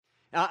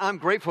I'm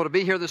grateful to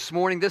be here this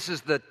morning. This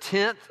is the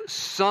 10th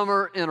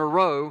summer in a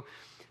row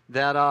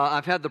that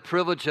I've had the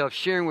privilege of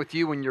sharing with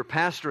you when your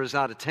pastor is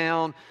out of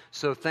town.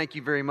 So thank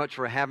you very much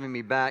for having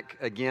me back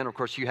again. Of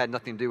course, you had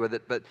nothing to do with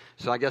it, but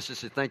so I guess I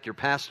should thank your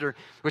pastor,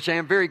 which I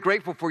am very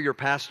grateful for your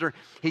pastor.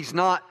 He's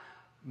not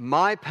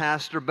my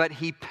pastor, but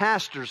he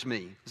pastors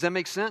me. Does that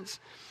make sense?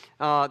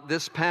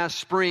 This past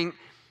spring,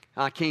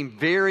 I came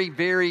very,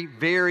 very,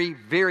 very,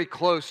 very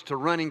close to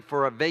running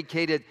for a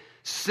vacated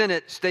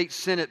state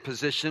Senate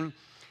position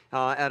in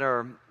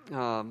our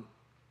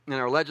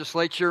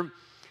legislature.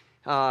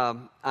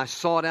 I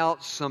sought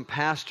out some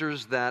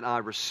pastors that I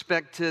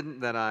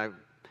respected, that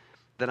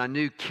I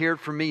knew cared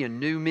for me and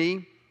knew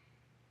me.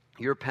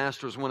 Your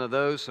pastor is one of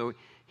those, so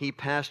he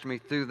pastored me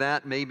through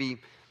that. Maybe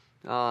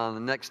the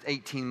next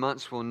 18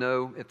 months we'll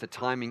know if the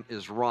timing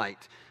is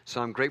right.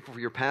 So I'm grateful for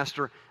your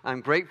pastor.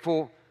 I'm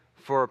grateful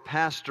for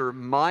Pastor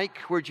Mike.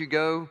 Where'd you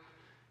go?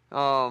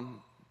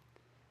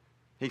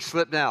 He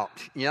slipped out.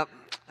 Yep.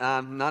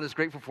 I'm not as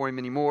grateful for him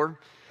anymore.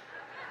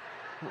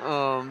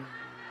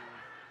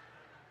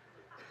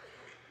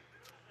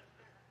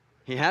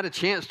 He had a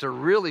chance to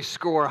really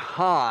score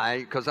high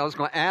because I was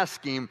going to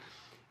ask him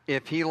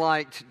if he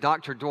liked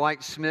Dr.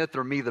 Dwight Smith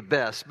or me the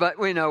best. But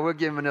we know we'll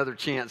give him another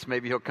chance.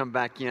 Maybe he'll come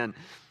back in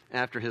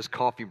after his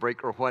coffee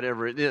break or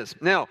whatever it is.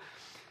 Now,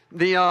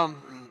 no.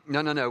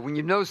 When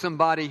you know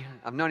somebody,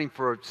 I've known him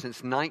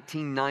since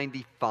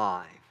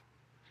 1995.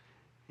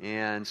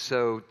 And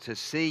so to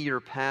see your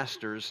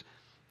pastors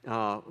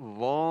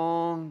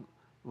long-term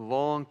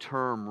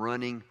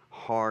running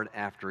hard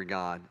after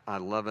God, I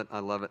love it, I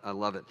love it, I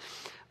love it.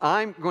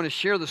 I'm going to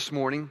share this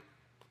morning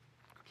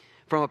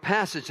from a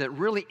passage that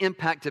really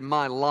impacted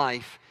my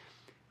life,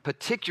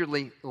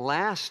 particularly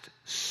last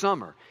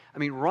summer. I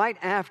mean,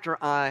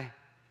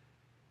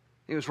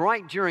 it was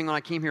right during when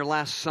I came here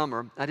last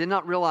summer. I did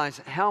not realize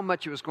how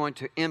much it was going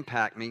to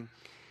impact me.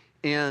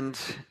 And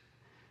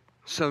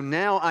so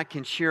now I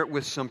can share it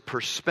with some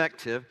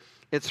perspective.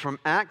 It's from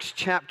Acts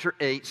chapter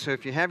 8. So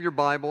if you have your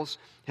Bibles,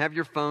 have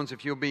your phones,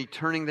 if you'll be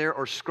turning there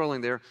or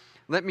scrolling there,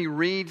 let me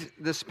read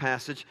this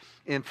passage.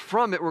 And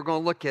from it, we're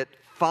going to look at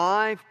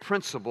five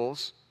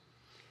principles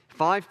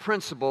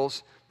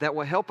that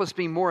will help us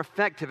be more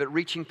effective at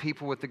reaching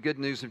people with the good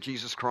news of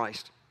Jesus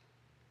Christ.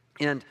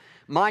 And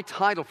my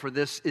title for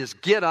this is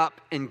Get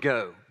Up and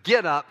Go.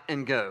 Get up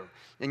and go.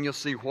 And you'll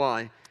see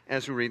why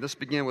as we read. Let's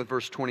begin with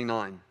verse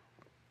 29.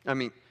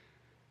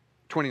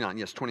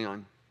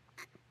 29.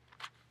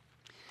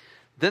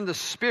 Then the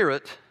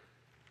Spirit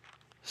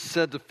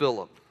said to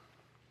Philip,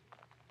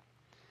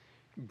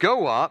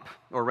 go up,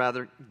 or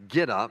rather,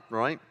 get up,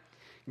 right?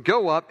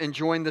 Go up and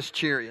join this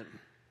chariot.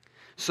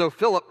 So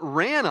Philip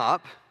ran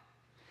up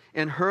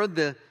and heard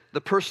the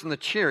person in the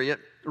chariot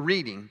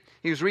reading.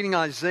 He was reading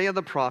Isaiah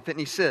the prophet, and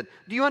he said,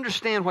 do you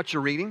understand what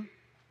you're reading?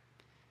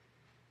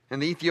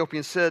 And the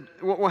Ethiopian said,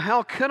 well,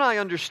 how could I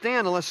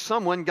understand unless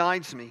someone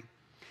guides me?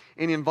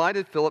 And he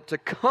invited Philip to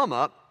come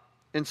up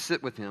and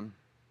sit with him.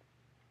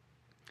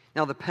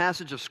 Now, the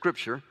passage of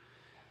Scripture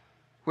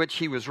which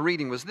he was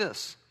reading was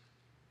this.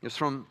 It was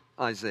from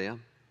Isaiah.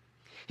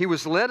 He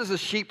was led as a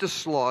sheep to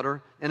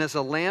slaughter, and as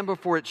a lamb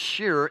before its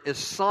shearer is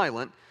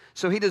silent,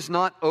 so he does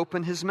not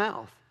open his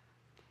mouth.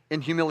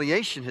 In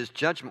humiliation his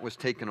judgment was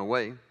taken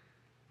away.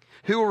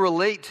 Who will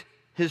relate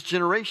his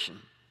generation?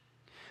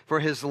 For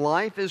his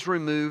life is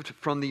removed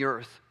from the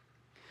earth.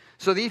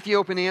 So the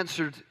Ethiopian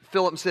answered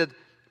Philip and said,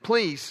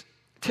 please,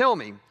 tell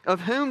me,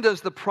 of whom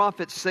does the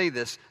prophet say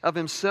this, of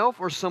himself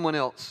or someone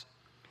else?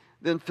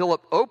 Then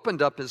Philip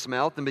opened up his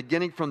mouth, and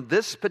beginning from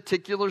this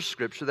particular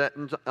scripture, that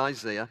in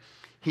Isaiah,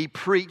 he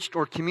preached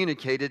or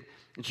communicated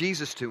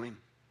Jesus to him.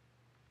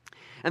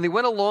 And they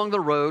went along the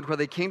road where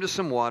they came to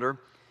some water,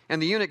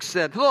 and the eunuch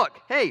said, look,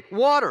 hey,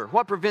 water,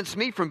 what prevents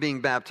me from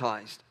being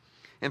baptized?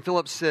 And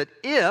Philip said,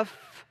 if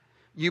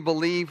you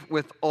believe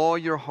with all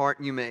your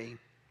heart, you may.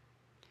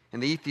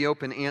 And the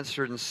Ethiopian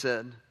answered and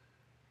said,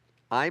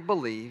 I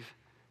believe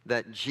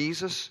that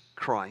Jesus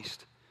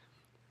Christ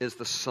is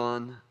the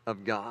Son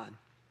of God.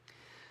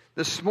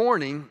 This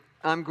morning,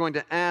 I'm going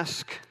to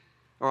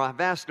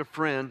I've asked a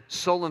friend,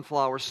 Solon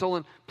Flowers.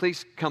 Solon,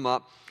 please come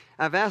up.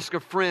 I've asked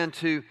a friend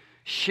to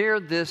share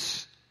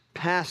this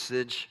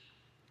passage,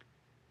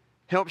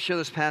 help share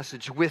this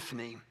passage with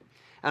me.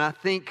 And I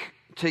think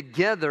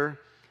together,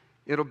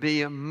 it'll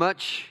be give you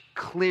much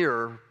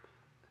clearer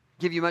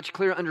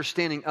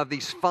understanding of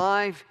these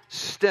 5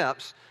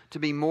 steps to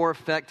be more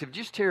effective. Did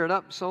you just tear it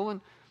up,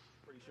 Solon?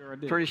 Pretty sure I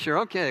did. Pretty sure.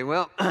 Okay,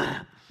 well,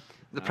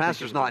 the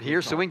pastor's not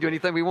here, so we can do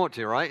anything we want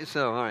to, right?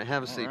 So, all right,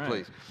 have a seat,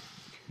 please.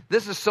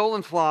 This is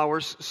Solon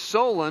Flowers.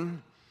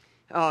 Solon,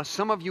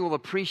 some of you will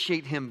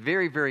appreciate him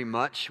very, very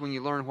much when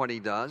you learn what he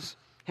does.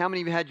 How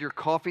many of you had your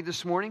coffee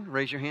this morning?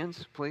 Raise your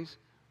hands, please.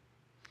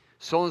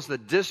 Solon's the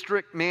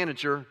district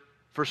manager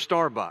for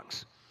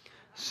Starbucks.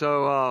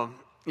 So,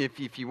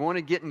 if you want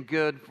to get in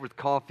good with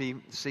coffee,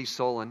 see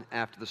Solon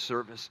after the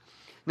service.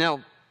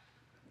 Now,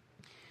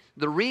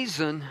 the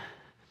reason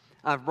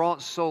I've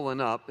brought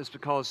Solon up is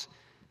because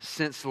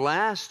since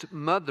last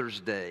Mother's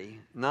Day,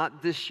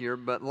 not this year,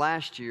 but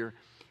last year,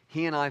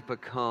 he and I have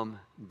become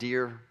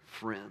dear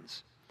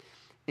friends.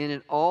 And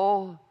it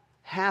all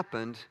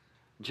happened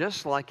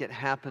just like it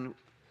happened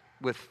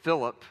with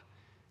Philip.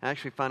 I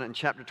actually find it in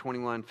chapter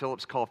 21.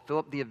 Philip's called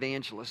Philip the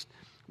Evangelist,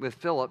 with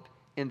Philip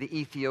and the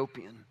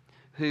Ethiopian,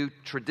 who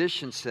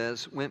tradition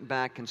says went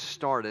back and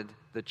started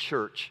the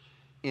church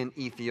in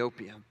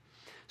Ethiopia.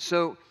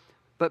 So,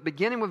 but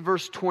beginning with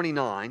verse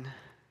 29,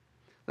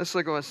 let's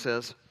look at what it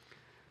says.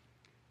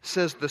 It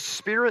says, the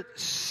Spirit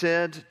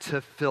said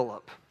to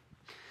Philip.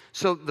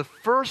 So the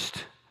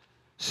first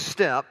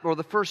step, or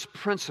the first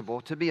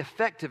principle to be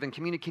effective in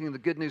communicating the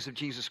good news of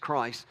Jesus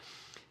Christ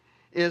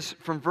is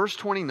from verse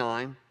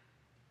 29,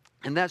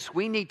 and that's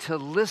we need to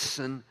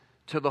listen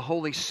to the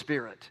Holy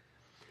Spirit.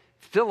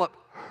 Philip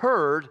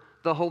heard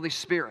the Holy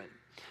Spirit.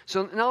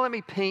 So now let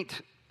me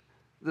paint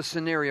the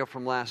scenario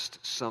from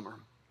last summer.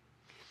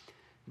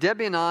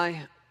 Debbie and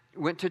I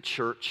went to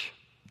church,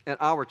 at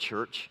our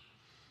church,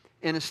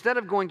 and instead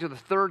of going to the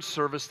third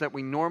service that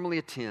we normally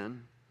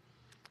attend,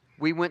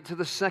 we went to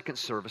the second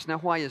service. Now,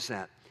 why is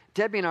that?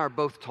 Debbie and I are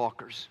both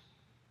talkers,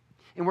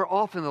 and we're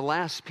often the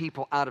last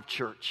people out of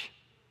church.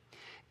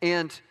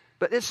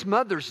 But it's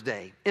Mother's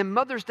Day, and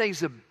Mother's Day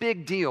is a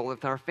big deal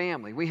with our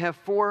family. We have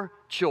 4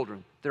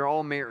 children. They're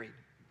all married.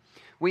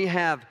 We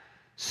have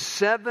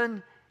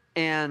 7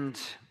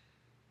 8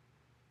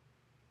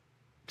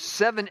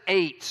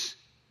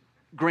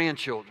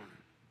 grandchildren.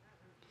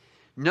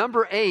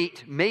 Number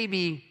 8 may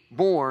be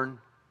born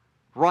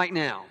right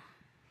now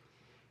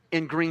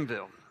in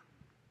Greenville.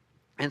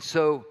 And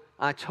so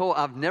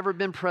I've never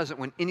been present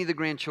when any of the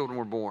grandchildren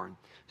were born.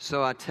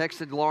 So I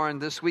texted Lauren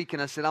this week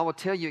and I said, I will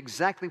tell you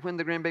exactly when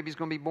the grandbaby's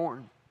going to be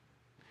born.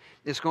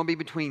 It's going to be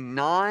between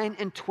 9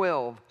 and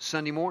 12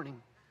 Sunday morning,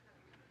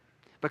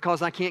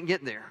 because I can't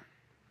get there.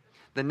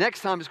 The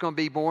next time it's going to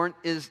be born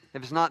is,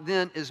 if it's not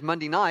then, is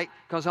Monday night,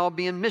 because I'll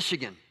be in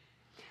Michigan.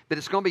 But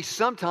it's going to be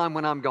sometime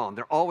when I'm gone.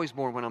 They're always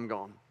born when I'm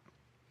gone.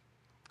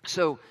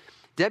 So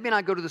Debbie and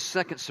I go to the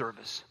second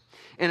service.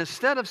 And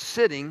instead of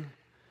sitting,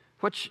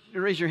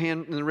 raise your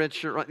hand in the red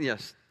shirt. Right?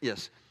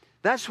 Yes.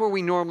 That's where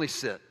we normally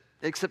sit,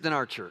 except in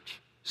our church.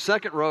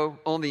 Second row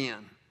on the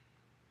end.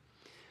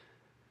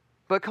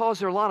 Because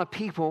there are a lot of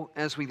people,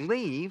 as we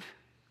leave,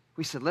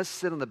 we said, let's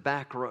sit in the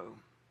back row.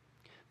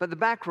 But the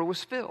back row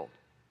was filled.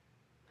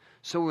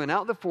 So we went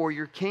out the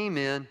foyer, came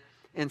in,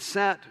 and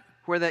sat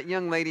where that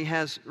young lady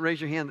has,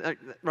 raise your hand,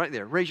 right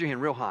there, raise your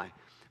hand real high.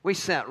 We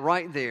sat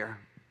right there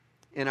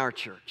in our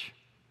church.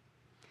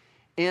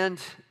 And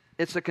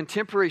it's a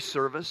contemporary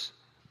service,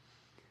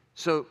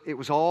 so it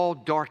was all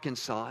dark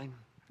inside.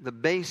 The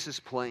bass is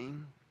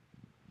playing.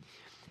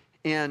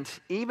 And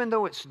even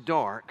though it's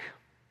dark,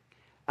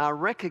 I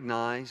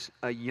recognize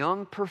a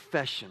young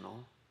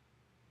professional,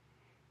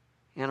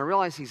 and I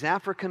realize he's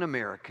African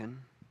American.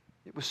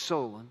 It was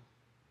Solon.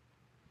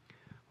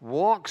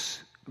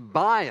 Walks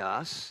by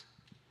us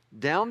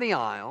down the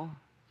aisle,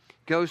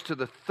 goes to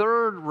the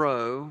third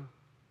row.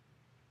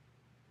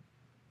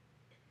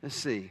 Let's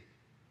see,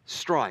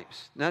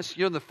 stripes.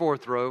 You're in the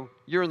fourth row.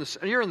 You're in the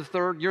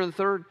third. You're in the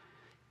third.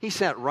 He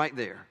sat right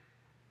there,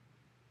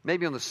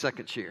 maybe on the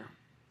second chair.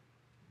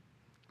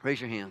 Raise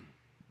your hand.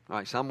 All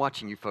right, so I'm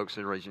watching you folks,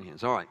 so raise your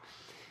hands. All right.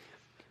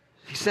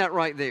 He sat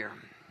right there.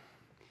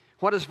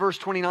 What does verse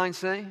 29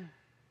 say?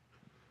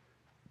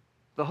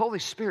 The Holy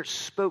Spirit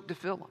spoke to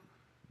Philip.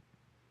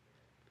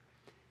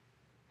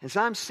 As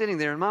I'm sitting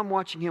there and I'm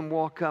watching him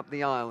walk up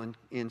the aisle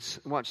and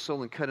watch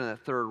Solon cut in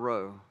that third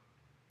row,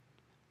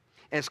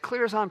 as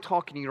clear as I'm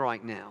talking to you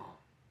right now,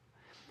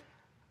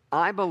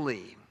 I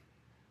believe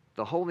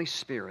the Holy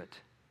Spirit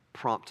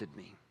prompted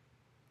me.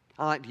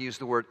 I like to use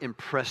the word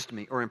impressed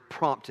me or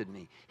prompted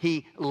me.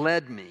 He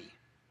led me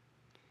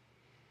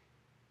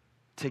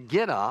to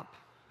get up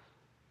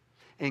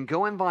and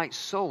go invite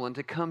Solon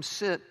to come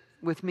sit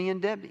with me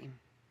and Debbie.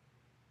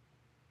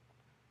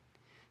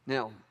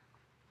 Now,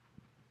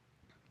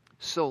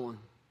 Solon,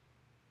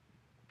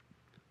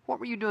 what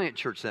were you doing at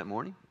church that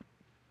morning?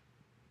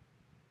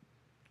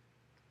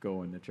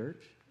 Going to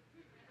church.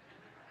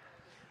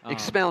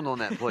 Expound on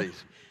that,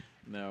 please.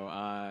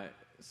 No,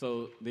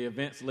 so the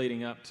events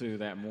leading up to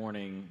that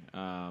morning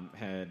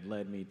had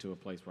led me to a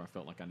place where I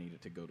felt like I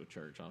needed to go to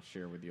church. I'll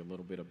share with you a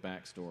little bit of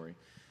backstory.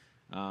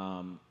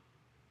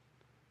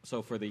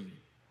 So for the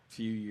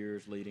few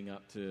years leading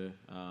up to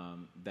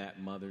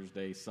that Mother's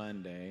Day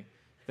Sunday,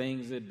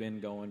 things had been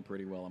going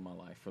pretty well in my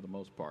life for the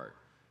most part.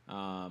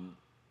 I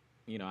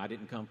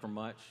didn't come from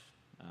much,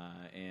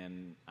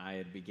 and I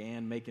had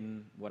began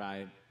making what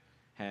I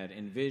had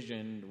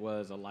envisioned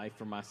was a life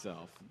for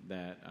myself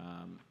that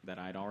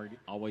I'd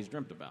always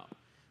dreamt about.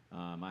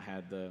 I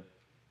had the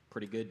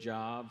pretty good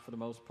job for the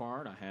most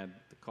part. I had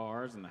the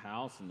cars and the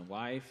house and the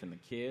wife and the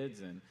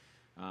kids, and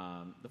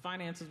the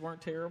finances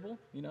weren't terrible.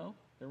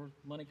 There was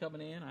money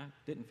coming in. I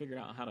didn't figure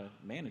out how to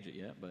manage it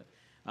yet, but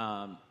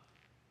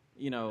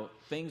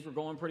things were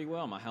going pretty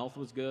well. My health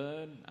was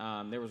good.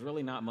 There was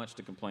really not much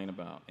to complain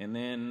about. And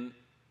then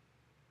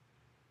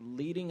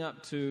leading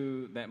up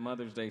to that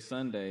Mother's Day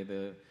Sunday,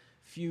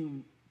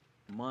 few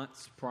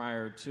months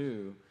prior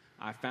to,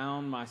 I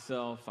found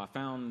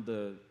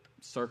the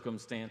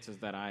circumstances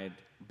that I had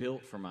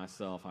built for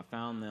myself, I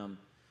found them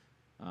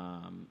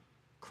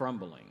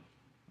crumbling,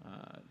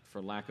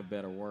 for lack of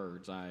better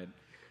words.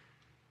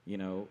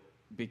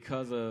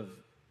 Because of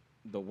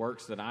the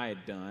works that I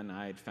had done,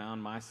 I had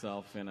found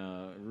myself in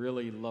a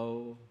really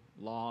low,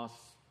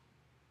 lost,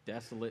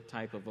 desolate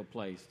type of a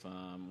place,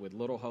 with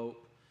little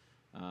hope,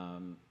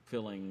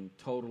 feeling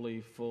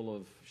totally full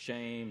of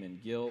shame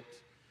and guilt.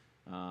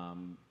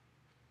 Found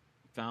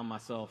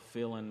myself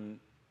feeling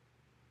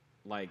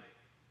like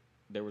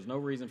there was no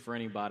reason for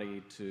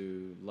anybody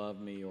to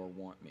love me or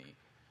want me.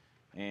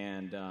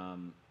 And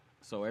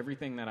so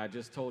everything that I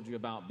just told you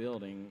about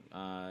building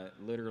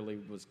literally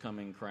was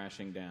coming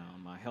crashing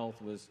down. My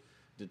health was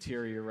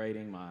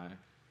deteriorating. My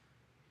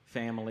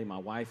family, my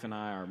wife and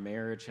I, our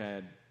marriage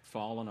had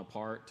fallen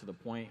apart to the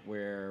point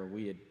where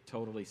we had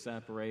totally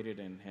separated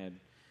and had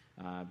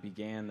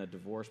began the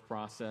divorce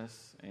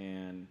process.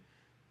 And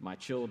my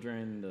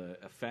children, the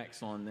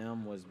effects on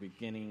them was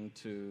beginning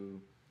to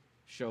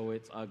show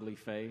its ugly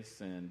face,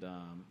 and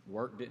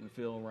work didn't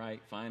feel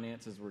right.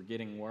 Finances were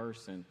getting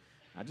worse, and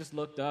I just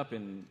looked up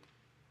and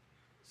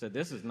said,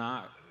 "This is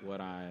not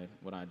what I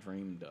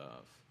dreamed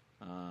of."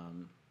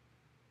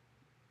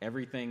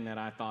 Everything that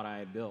I thought I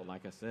had built,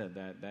 like I said,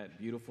 that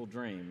beautiful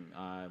dream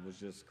was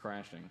just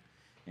crashing.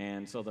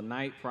 And so the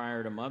night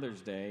prior to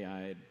Mother's Day,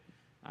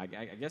 I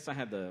guess I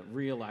had the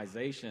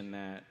realization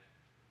that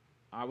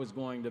I was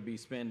going to be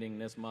spending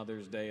this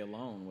Mother's Day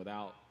alone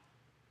without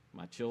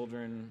my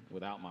children,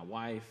 without my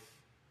wife,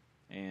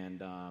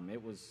 and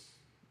it was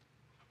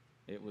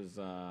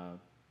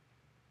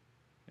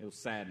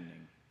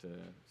saddening, to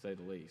say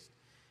the least.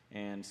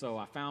 And so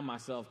I found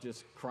myself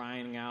just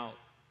crying out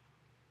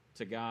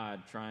to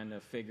God, trying to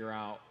figure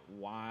out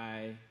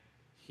why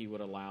He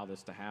would allow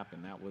this to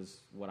happen. That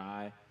was what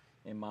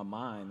in my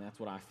mind, that's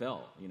what I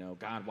felt.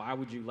 God, why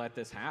would you let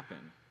this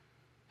happen?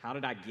 How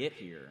did I get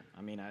here?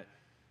 I mean,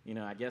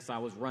 I guess I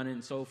was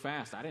running so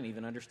fast, I didn't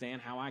even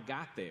understand how I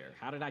got there.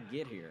 How did I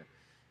get here?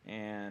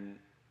 And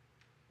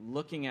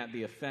looking at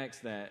the effects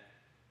that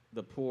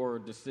the poor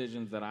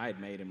decisions that I had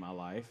made in my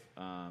life,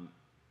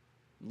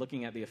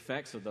 looking at the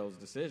effects of those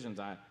decisions,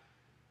 I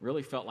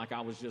really felt like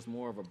I was just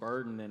more of a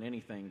burden than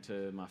anything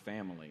to my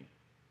family.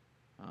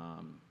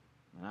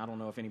 And I don't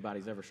know if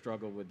anybody's ever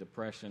struggled with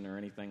depression or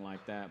anything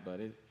like that, but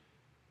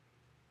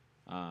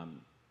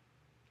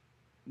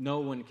no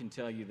one can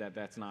tell you that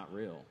that's not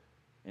real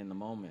in the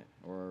moment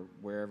or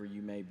wherever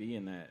you may be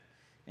in that.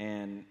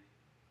 And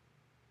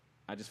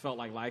I just felt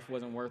like life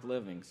wasn't worth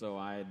living, so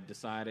I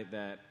decided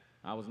that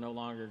I was no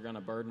longer going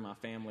to burden my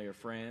family or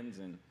friends,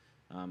 and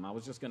I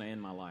was just going to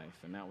end my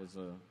life, and that was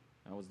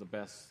the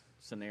best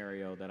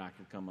scenario that I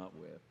could come up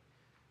with.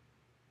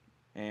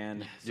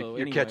 And so,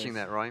 you're catching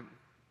that, right?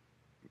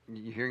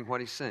 You're hearing what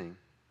he's saying.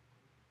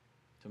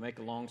 To make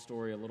a long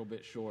story a little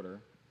bit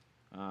shorter,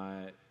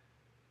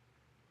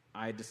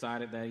 I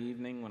decided that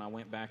evening when I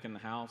went back in the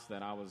house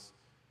that I was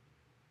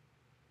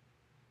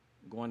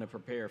going to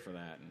prepare for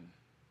that, and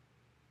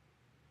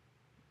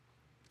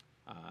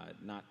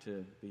not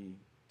to be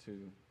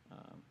too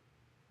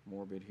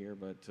morbid here,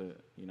 but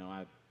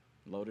I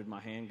loaded my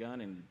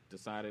handgun and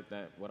decided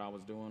that what I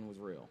was doing was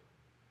real.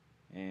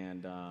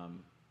 And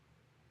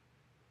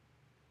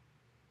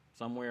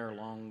somewhere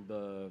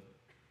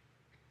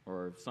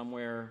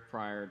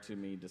prior to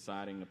me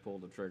deciding to pull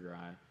the trigger,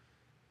 I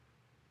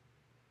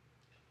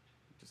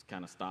just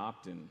kind of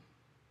stopped and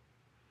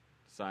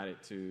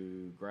decided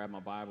to grab my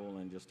Bible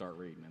and just start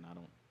reading. And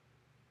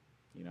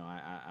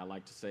I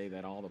like to say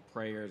that all the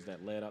prayers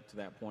that led up to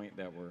that point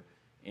that were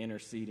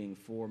interceding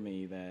for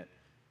me, that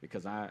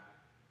because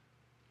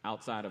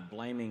outside of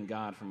blaming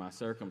God for my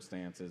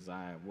circumstances,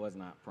 I was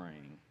not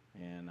praying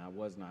and I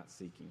was not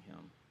seeking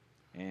Him.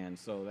 And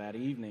so that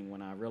evening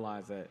when I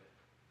realized that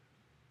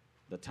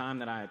the time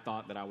that I had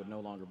thought that I would no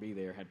longer be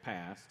there had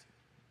passed,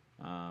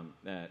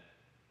 that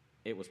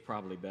it was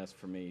probably best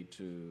for me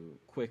to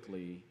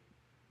quickly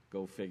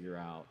go figure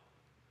out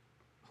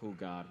who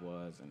God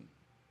was and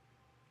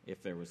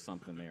if there was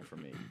something there for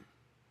me.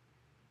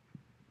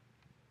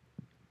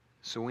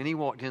 So when he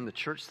walked in the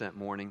church that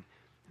morning,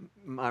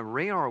 my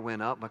radar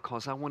went up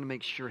because I wanted to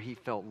make sure he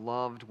felt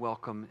loved,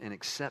 welcome, and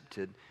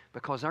accepted,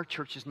 because our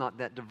church is not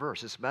that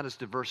diverse. It's about as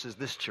diverse as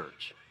this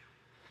church.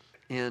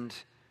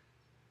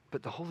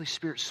 But the Holy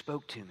Spirit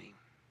spoke to me.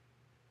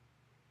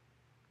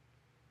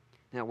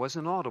 Now, it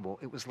wasn't audible.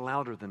 It was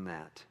louder than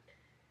that.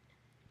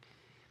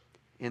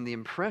 And the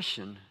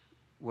impression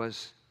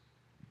was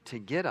to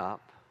get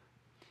up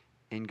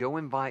and go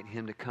invite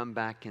him to come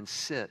back and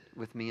sit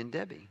with me and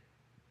Debbie.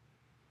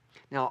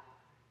 Now,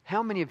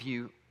 how many of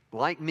you,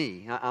 like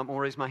me, I'm going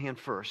to raise my hand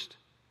first,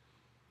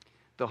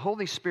 the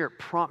Holy Spirit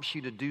prompts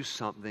you to do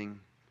something,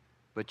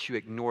 but you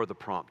ignore the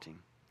prompting?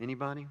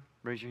 Anybody?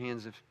 Raise your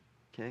hands if,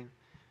 okay.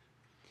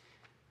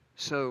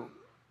 So,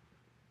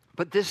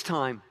 but this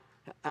time,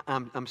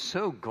 I'm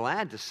so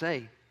glad to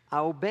say I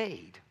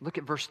obeyed. Look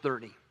at verse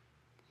 30.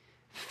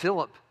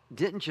 Philip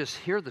didn't just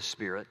hear the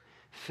Spirit.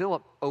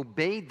 Philip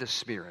obeyed the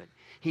Spirit.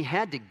 He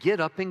had to get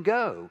up and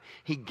go.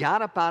 He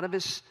got up out of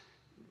his,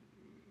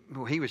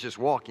 well, he was just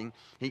walking.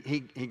 He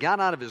got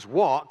out of his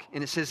walk,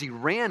 and it says he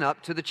ran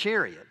up to the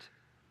chariot.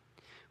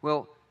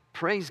 Well,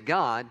 praise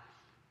God,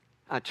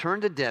 I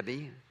turned to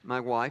Debbie, my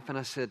wife, and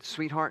I said,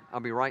 sweetheart, I'll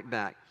be right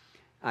back.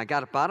 I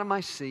got up out of my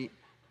seat,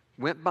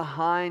 went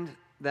behind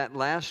that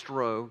last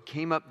row,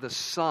 came up the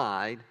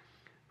side,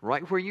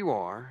 right where you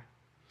are,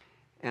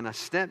 and I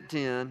stepped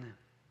in,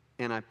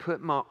 and I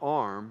put my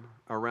arm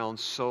around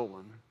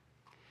Solon.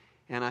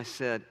 And I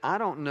said, I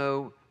don't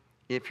know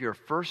if you're a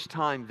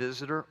first-time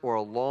visitor or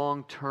a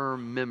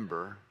long-term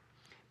member,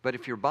 but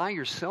if you're by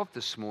yourself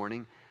this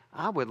morning,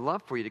 I would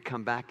love for you to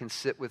come back and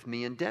sit with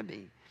me and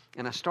Debbie.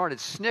 And I started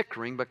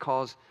snickering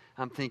because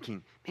I'm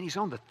thinking, man, he's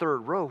on the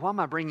third row. Why am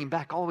I bringing him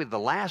back all the way to the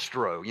last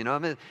row? You know, I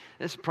mean,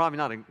 it's probably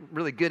not a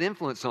really good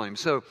influence on him.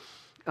 So,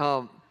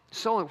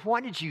 Solon,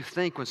 what did you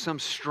think when some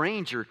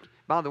stranger,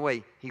 by the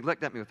way, he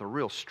looked at me with a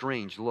real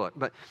strange look,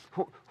 but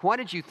what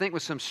did you think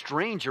when some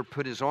stranger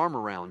put his arm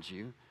around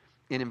you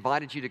and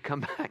invited you to come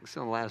back to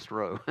the last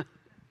row?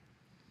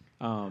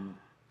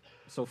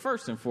 So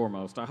first and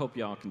foremost, I hope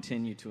y'all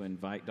continue to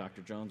invite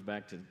Dr. Jones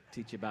back to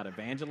teach you about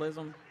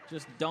evangelism.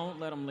 Just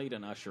don't let him lead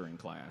an ushering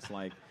class.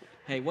 Like,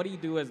 hey, what do you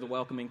do as the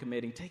welcoming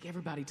committee? Take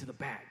everybody to the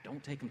back.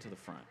 Don't take them to the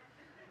front.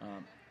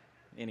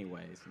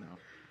 Anyways,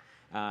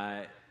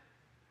 no.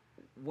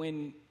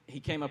 When he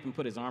came up and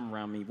put his arm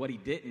around me, what he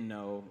didn't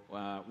know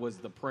was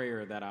the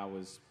prayer that I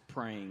was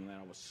praying, that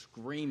I was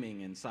screaming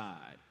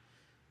inside,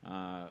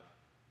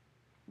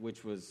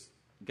 which was,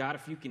 God,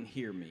 if you can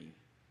hear me,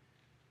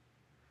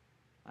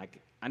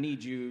 I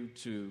need you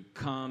to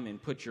come and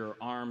put your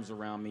arms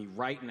around me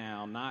right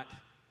now, not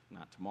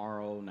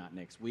tomorrow, not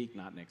next week,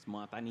 not next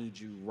month. I need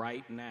you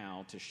right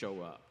now to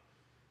show up.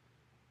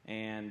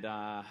 And,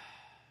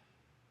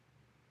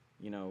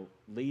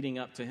 leading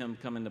up to him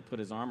coming to put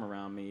his arm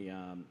around me,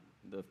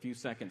 the few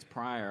seconds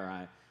prior,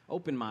 I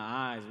opened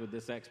my eyes with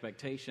this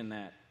expectation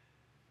that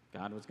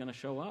God was going to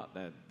show up,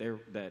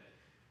 that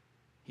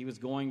he was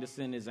going to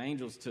send his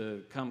angels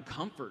to come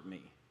comfort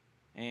me.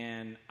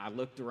 And I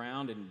looked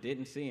around and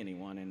didn't see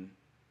anyone.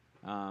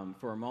 And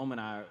for a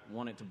moment, I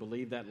wanted to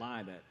believe that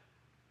lie that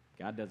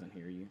God doesn't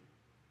hear you.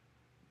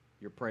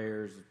 Your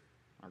prayers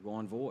are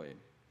going void.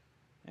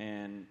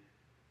 And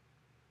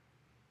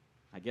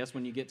I guess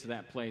when you get to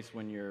that place,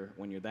 when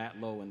you're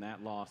that low and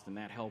that lost and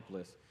that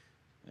helpless,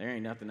 there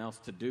ain't nothing else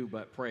to do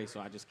but pray. So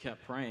I just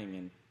kept praying.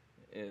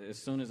 And as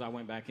soon as I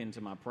went back into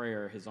my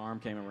prayer, his arm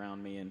came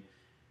around me, and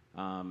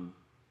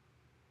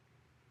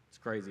it's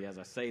crazy. As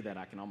I say that,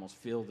 I can almost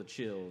feel the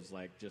chills,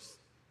 like just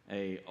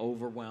a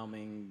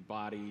overwhelming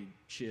body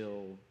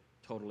chill,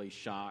 totally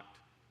shocked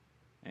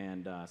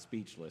and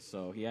speechless.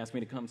 So he asked me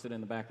to come sit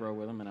in the back row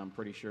with him, and I'm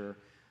pretty sure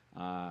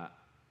I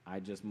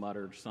just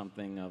muttered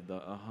something of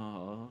the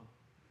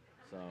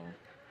So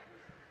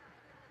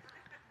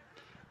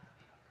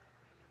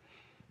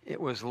It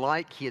was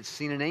like he had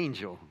seen an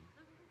angel.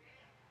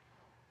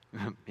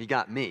 He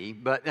got me,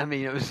 but I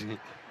mean,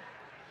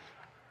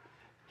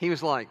 he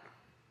was like,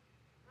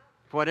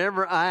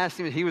 whatever I asked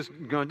him, he was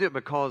going to do it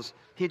because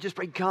he had just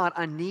prayed, God,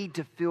 I need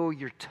to feel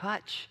your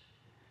touch.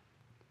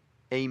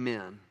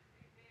 Amen.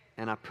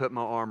 And I put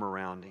my arm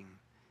around him.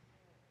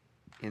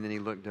 And then he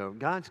looked over.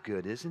 God's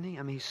good, isn't he?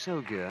 I mean, he's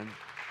so good.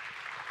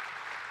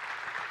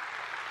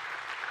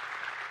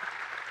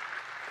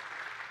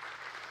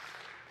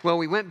 Well,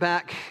 we went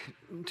back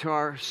to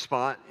our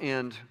spot,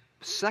 and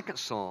second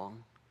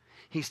song,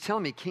 he's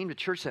telling me he came to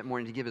church that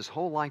morning to give his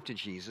whole life to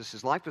Jesus.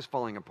 His life was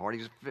falling apart.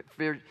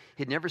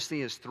 He'd never see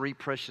his three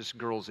precious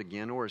girls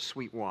again or his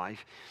sweet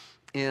wife.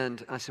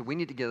 And I said, we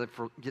need to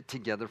get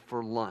together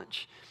for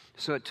lunch.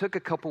 So it took a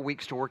couple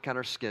weeks to work out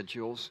our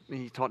schedules.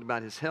 He talked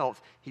about his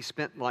health. He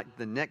spent like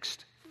the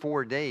next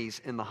 4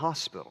 days in the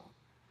hospital.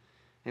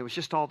 And it was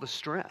just all the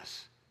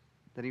stress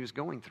that he was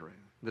going through,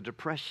 the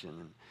depression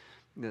and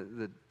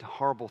the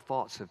horrible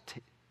thoughts of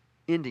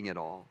ending it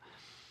all.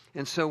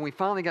 And so we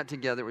finally got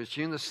together. It was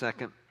June the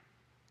 2nd.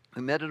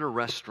 We met at a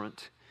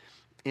restaurant.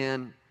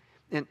 And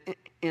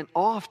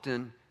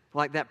often,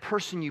 like that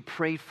person you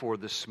prayed for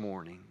this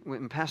morning,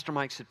 when Pastor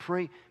Mike said,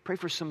 pray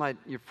for somebody,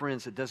 your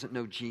friends that doesn't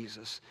know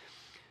Jesus.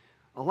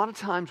 A lot of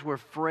times we're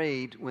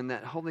afraid when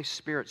that Holy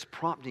Spirit's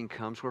prompting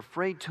comes, we're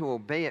afraid to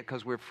obey it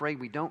because we're afraid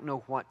we don't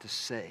know what to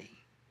say.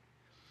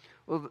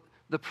 Well,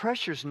 the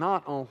pressure's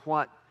not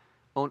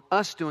on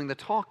us doing the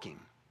talking.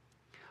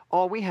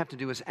 All we have to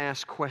do is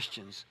ask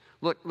questions.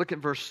 Look at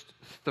verse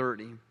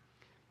 30.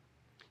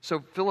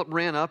 So Philip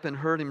ran up and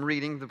heard him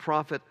reading the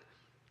prophet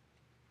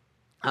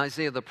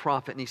Isaiah the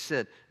prophet, and he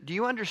said, do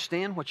you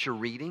understand what you're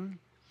reading?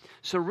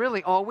 So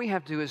really all we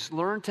have to do is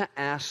learn to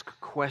ask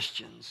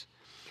questions.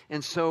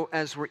 And so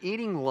as we're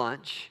eating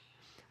lunch,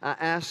 I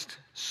asked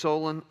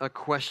Solon a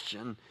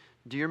question.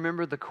 Do you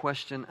remember the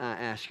question I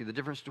asked you, the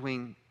difference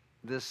between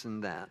this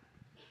and that?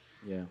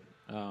 Yeah.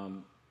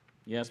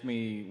 You asked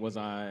me, was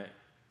I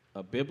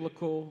a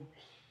biblical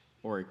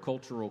or a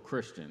cultural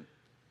Christian?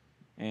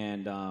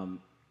 And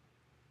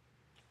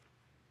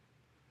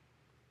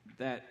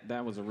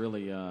that was a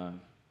really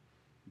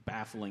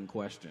baffling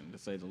question, to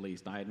say the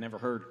least. I had never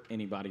heard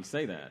anybody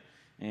say that.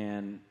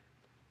 And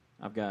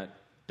I've got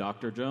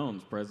Dr.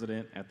 Jones,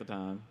 president at the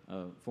time,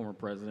 former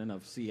president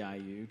of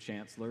CIU,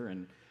 chancellor,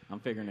 and I'm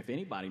figuring if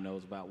anybody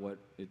knows about what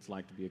it's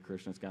like to be a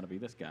Christian, it's got to be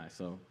this guy.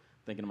 So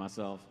thinking to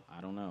myself,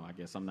 I don't know. I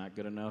guess I'm not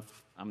good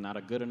enough. I'm not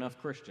a good enough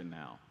Christian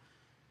now.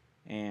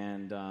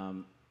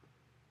 And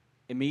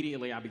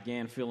immediately I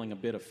began feeling a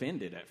bit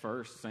offended at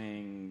first,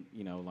 saying,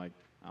 like,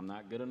 I'm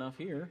not good enough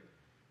here.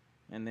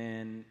 And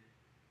then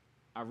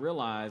I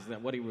realized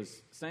that what he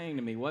was saying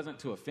to me wasn't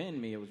to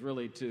offend me. It was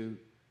really to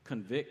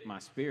convict my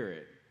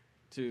spirit,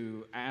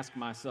 to ask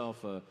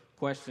myself a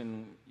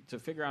question, to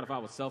figure out if I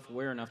was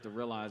self-aware enough to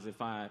realize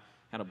if I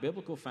had a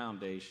biblical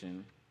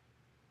foundation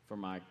for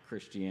my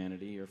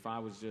Christianity, or if I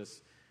was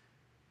just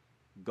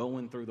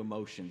going through the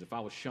motions, if I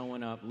was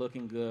showing up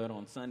looking good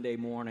on Sunday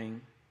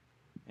morning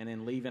and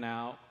then leaving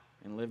out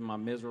and living my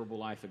miserable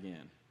life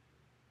again.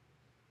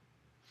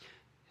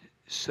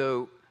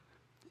 So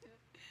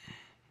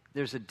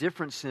there's a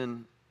difference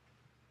in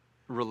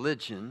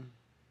religion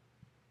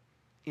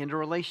and a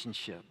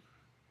relationship.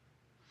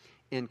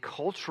 And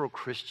cultural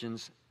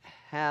Christians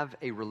have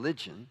a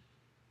religion.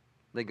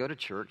 They go to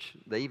church.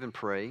 They even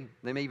pray.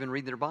 They may even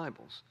read their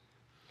Bibles.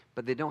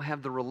 But they don't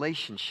have the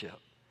relationship.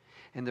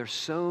 And there's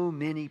so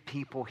many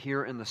people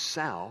here in the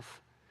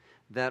South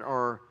that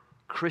are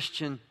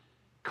Christian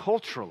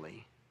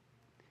culturally,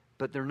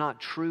 but they're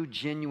not true,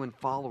 genuine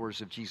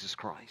followers of Jesus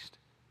Christ.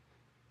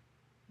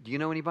 Do you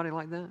know anybody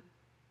like that?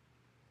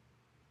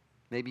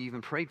 Maybe you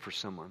even prayed for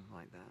someone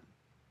like that.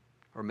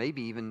 Or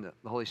maybe even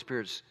the Holy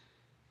Spirit's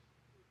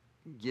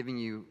giving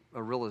you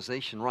a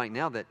realization right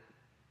now that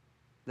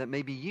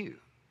may be you.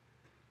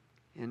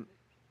 And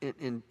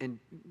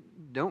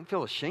don't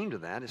feel ashamed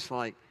of that. It's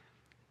like,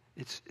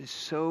 it's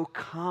so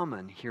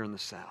common here in the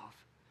South.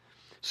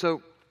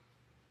 So,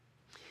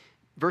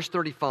 verse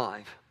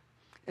 35,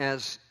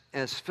 as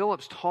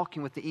Philip's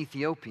talking with the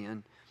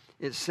Ethiopian,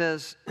 it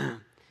says,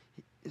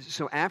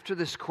 so after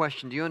this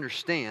question, do you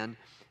understand?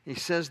 He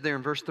says there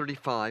in verse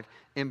 35,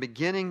 and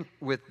beginning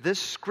with this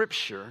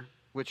scripture,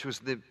 which was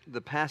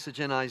the passage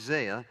in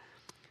Isaiah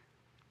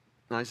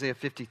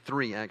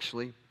 53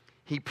 actually,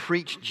 he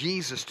preached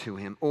Jesus to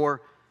him.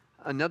 Or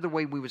another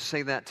way we would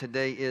say that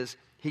today is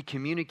he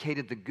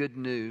communicated the good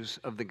news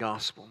of the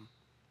gospel.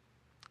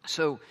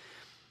 So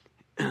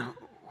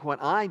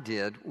what I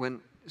did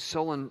when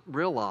Solon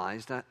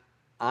realized,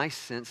 I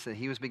sensed that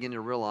he was beginning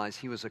to realize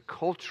he was a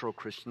cultural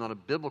Christian, not a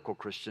biblical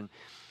Christian.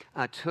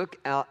 I took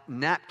out a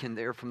napkin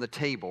there from the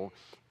table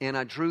and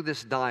I drew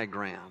this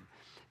diagram.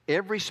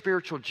 Every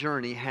spiritual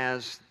journey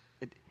has,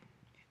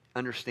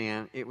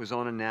 understand, it was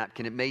on a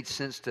napkin. It made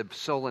sense to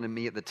Solon and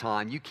me at the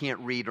time. You can't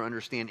read or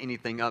understand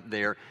anything up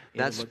there.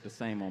 It'll look the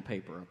same on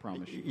paper, I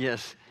promise you.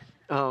 Yes.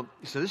 So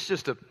this is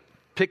just a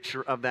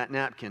picture of that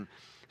napkin.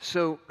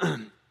 So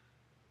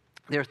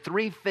there are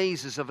 3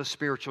 phases of a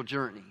spiritual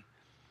journey.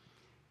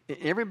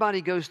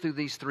 Everybody goes through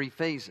these 3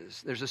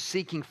 phases. There's a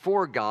seeking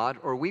for God,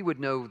 or we would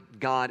know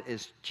God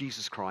as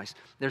Jesus Christ.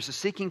 There's a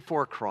seeking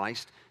for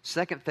Christ.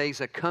 Second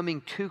phase, a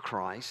coming to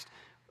Christ,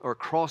 or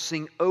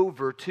crossing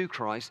over to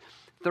Christ.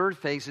 Third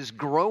phase is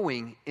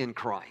growing in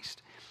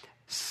Christ.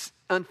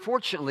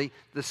 Unfortunately,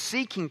 the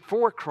seeking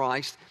for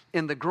Christ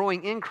and the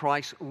growing in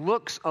Christ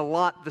looks a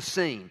lot the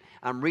same.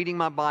 I'm reading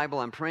my Bible,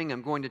 I'm praying,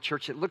 I'm going to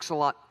church. It looks a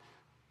lot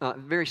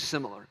very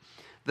similar.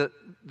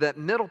 That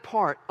middle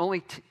part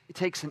only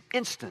takes an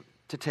instant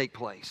to take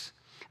place.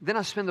 Then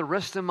I spend the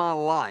rest of my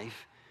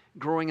life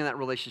growing in that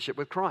relationship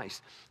with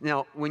Christ.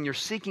 Now, when you're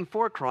seeking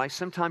for Christ,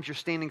 sometimes you're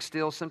standing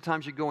still,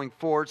 sometimes you're going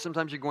forward,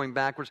 sometimes you're going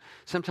backwards,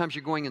 sometimes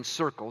you're going in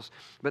circles.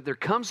 But there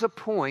comes a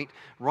point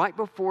right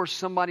before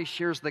somebody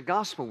shares the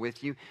gospel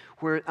with you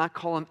where I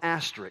call them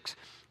asterisks.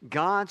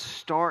 God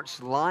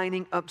starts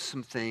lining up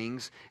some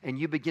things and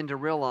you begin to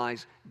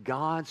realize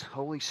God's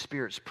Holy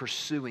Spirit's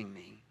pursuing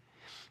me.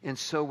 And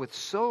so with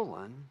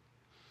Solon,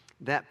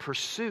 that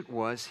pursuit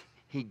was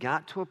he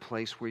got to a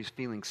place where he's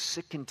feeling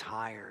sick and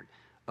tired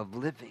of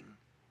living.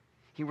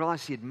 He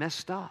realized he had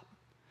messed up.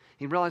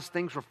 He realized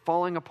things were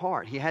falling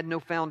apart. He had no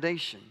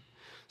foundation.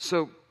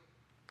 So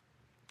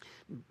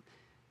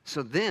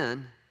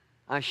then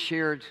I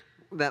shared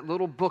that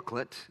little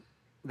booklet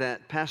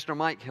that Pastor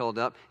Mike held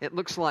up. It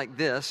looks like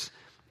this.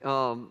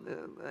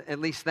 At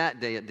least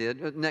that day it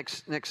did.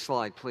 Next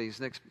slide,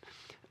 please.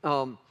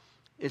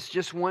 It's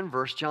just one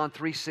verse, John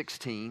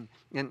 3:16.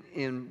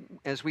 And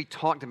as we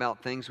talked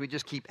about things, we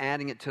just keep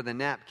adding it to the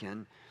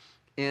napkin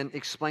and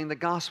explain the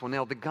gospel.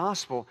 Now, the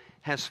gospel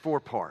has 4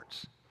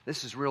 parts.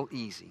 This is real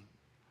easy.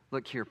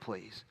 Look here,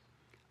 please.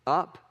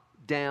 Up,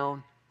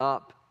 down,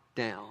 up,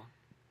 down.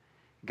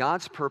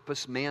 God's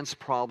purpose, man's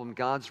problem,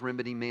 God's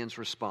remedy, man's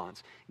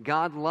response.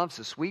 God loves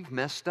us. We've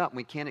messed up.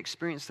 We can't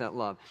experience that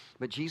love.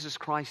 But Jesus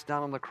Christ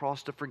died on the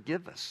cross to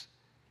forgive us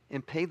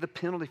and pay the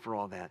penalty for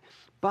all that.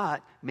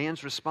 But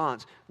man's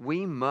response,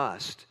 we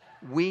must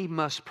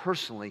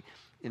personally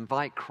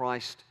invite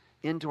Christ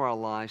into our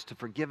lives to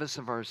forgive us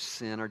of our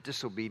sin, our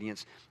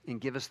disobedience,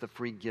 and give us the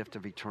free gift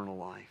of eternal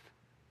life.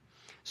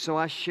 So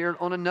I shared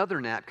on another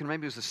napkin,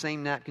 maybe it was the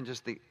same napkin,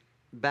 just the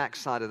back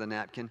side of the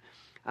napkin,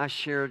 I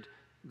shared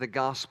the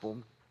gospel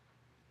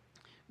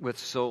with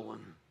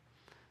Solon.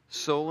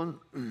 Solon,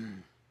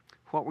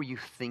 what were you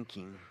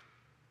thinking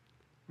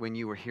when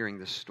you were hearing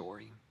this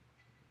story?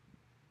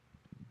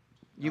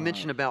 You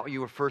mentioned about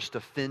you were first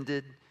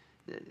offended.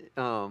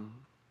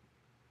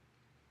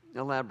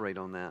 Elaborate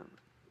on that.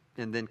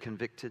 And then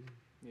convicted.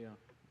 Yeah.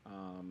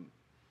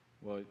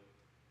 Well,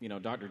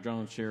 Dr.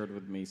 Jones shared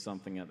with me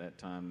something at that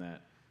time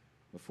that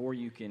before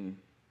you can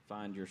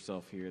find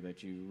yourself here,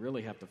 that you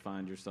really have to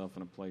find yourself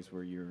in a place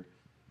where you're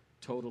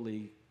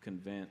totally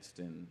convinced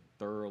and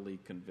thoroughly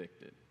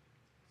convicted.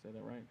 Say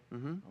that right?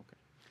 Mm-hmm. Okay.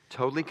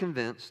 Totally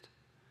convinced,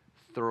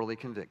 thoroughly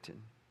convicted.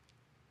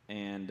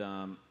 And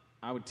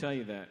I would tell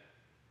you that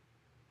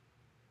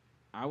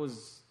I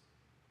was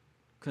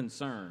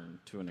concerned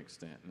to an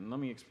extent, and let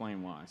me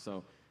explain why.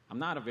 So I've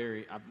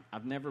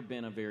never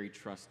been a very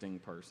trusting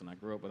person. I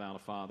grew up without a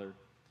father,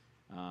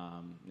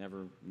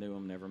 never knew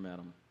him, never met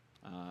him.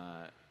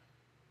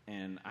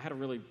 And I had a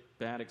really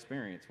bad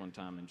experience one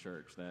time in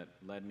church that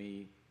led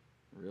me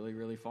really,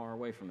 really far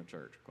away from the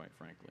church, quite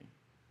frankly.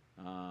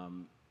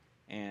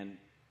 And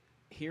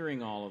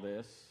hearing all of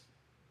this,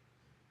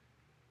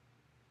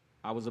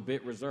 I was a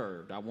bit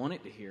reserved. I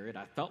wanted to hear it.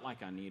 I felt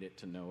like I needed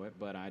to know it,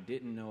 but I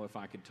didn't know if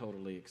I could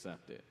totally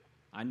accept it.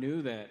 I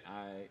knew that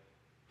I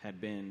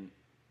had been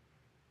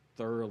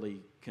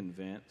thoroughly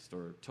convinced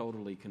or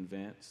totally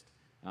convinced.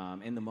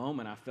 In the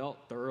moment, I felt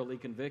thoroughly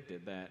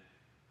convicted that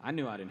I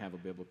knew I didn't have a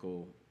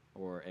biblical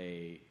or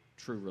a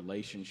true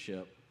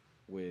relationship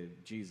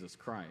with Jesus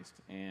Christ.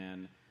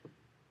 And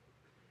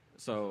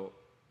so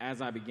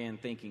as I began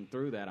thinking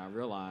through that, I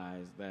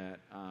realized that,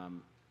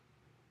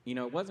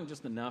 it wasn't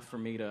just enough for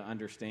me to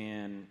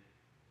understand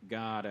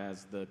God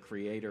as the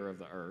creator of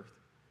the earth,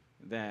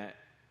 that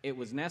it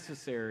was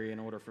necessary in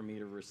order for me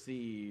to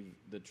receive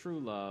the true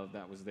love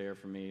that was there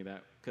for me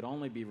that could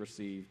only be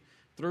received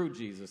through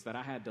Jesus, that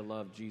I had to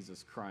love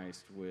Jesus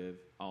Christ with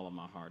all of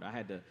my heart. I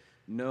had to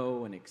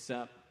know and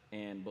accept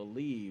and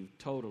believe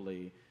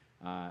totally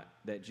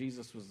that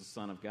Jesus was the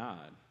Son of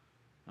God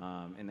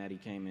and that he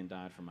came and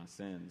died for my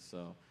sins.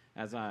 So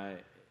as I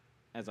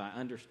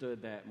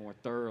understood that more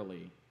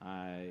thoroughly,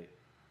 I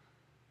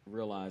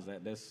realized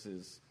that this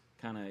is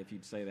kind of, if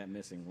you'd say, that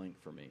missing link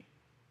for me.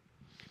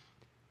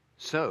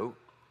 So,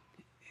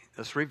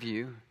 let's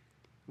review.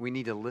 We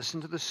need to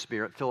listen to the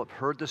Spirit. Philip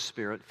heard the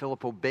Spirit.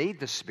 Philip obeyed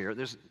the Spirit.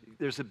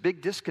 There's a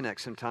big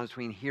disconnect sometimes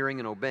between hearing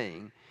and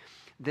obeying.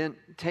 Then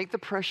take the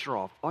pressure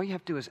off. All you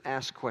have to do is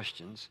ask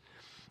questions.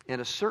 At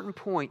a certain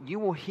point, you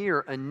will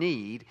hear a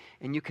need,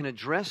 and you can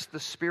address the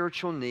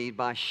spiritual need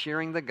by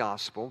sharing the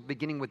gospel,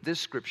 beginning with this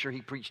scripture.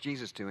 He preached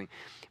Jesus to him.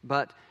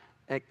 But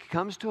it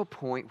comes to a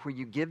point where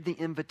you give the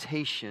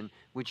invitation,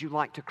 would you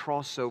like to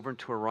cross over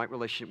into a right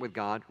relationship with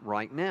God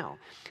right now?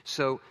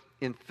 So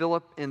in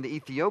Philip, in the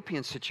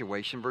Ethiopian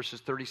situation,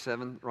 verses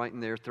 37, right in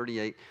there,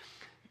 38,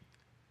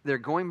 they're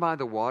going by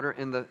the water,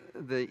 and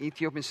the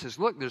Ethiopian says,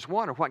 look, there's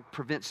water. What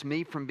prevents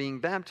me from being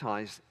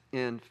baptized?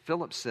 And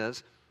Philip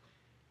says,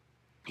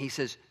 he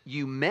says,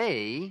 you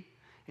may,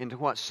 into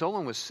what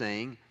Solon was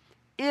saying,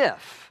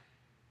 if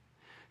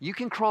you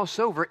can cross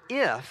over,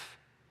 if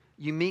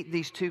you meet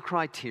these two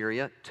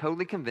criteria,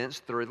 totally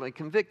convinced, thoroughly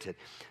convicted.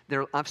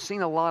 I've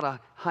seen a lot of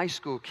high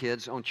school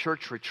kids on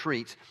church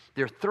retreats.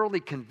 They're thoroughly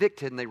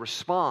convicted and they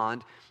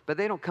respond, but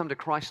they don't come to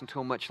Christ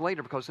until much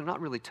later because they're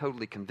not really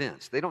totally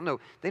convinced. They don't know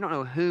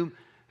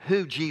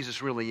who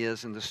Jesus really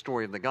is in the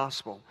story of the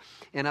gospel.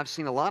 And I've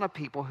seen a lot of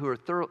people who are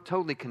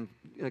totally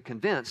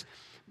convinced,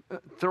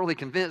 thoroughly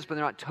convinced, but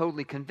they're not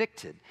totally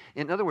convicted.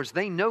 In other words,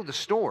 they know the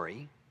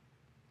story,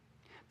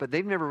 but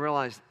they've never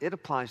realized it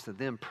applies to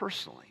them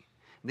personally.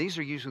 These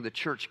are usually the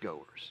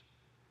churchgoers,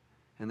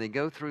 and they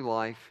go through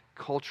life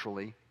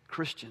culturally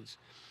Christians.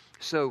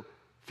 So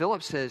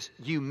Philip says,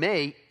 you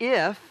may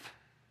if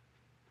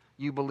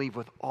you believe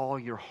with all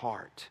your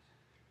heart.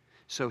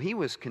 So he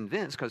was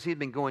convinced because he had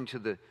been going to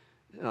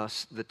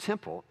the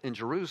temple in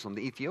Jerusalem,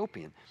 the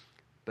Ethiopian,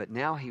 but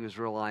now he was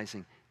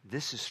realizing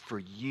this is for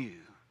you.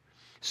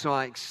 So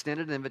I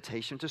extended an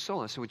invitation to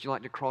Solon. I said, would you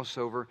like to cross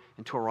over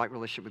into a right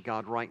relationship with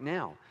God right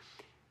now?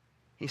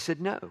 He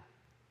said no.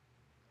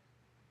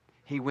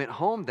 He went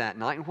home that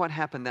night, and what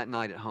happened that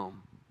night at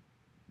home?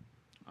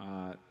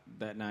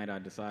 That night I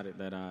decided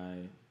that I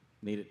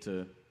needed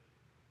to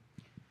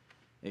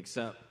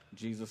accept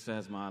Jesus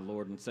as my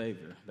Lord and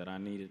Savior, that I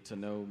needed to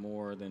know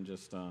more than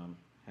just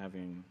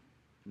having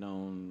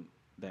known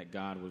that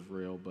God was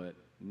real, but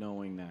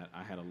knowing that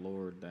I had a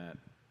Lord that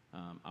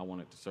I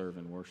wanted to serve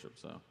and worship.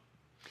 So,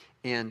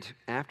 and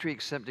after he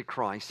accepted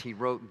Christ, he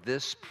wrote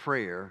this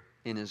prayer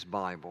in his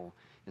Bible.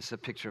 It's a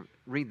picture.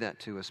 Read that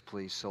to us,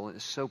 please, Solon.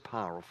 It's so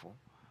powerful.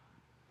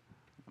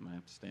 I'm going to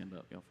have to stand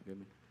up. Y'all forgive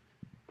me.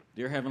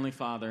 Dear Heavenly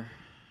Father,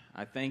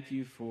 I thank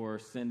you for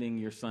sending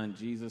your Son,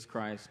 Jesus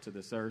Christ, to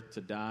this earth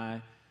to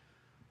die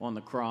on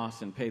the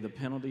cross and pay the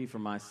penalty for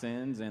my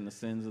sins and the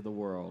sins of the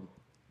world.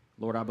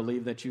 Lord, I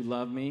believe that you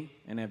love me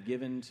and have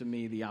given to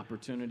me the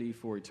opportunity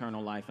for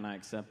eternal life, and I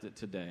accept it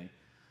today.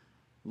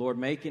 Lord,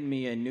 make in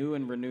me a new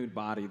and renewed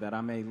body that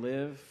I may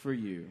live for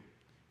you,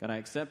 that I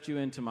accept you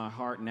into my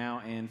heart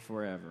now and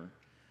forever.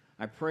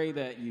 I pray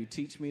that you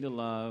teach me to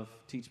love,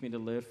 teach me to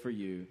live for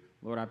you.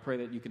 Lord, I pray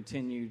that you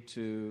continue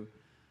to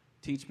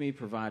teach me,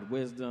 provide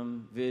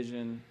wisdom,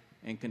 vision,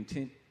 and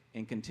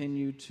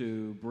continue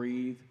to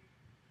breathe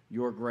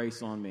your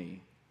grace on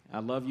me. I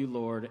love you,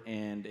 Lord,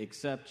 and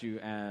accept you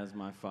as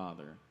my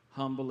Father.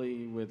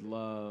 Humbly, with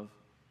love,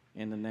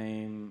 in the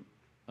name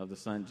of the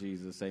Son,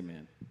 Jesus,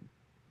 amen.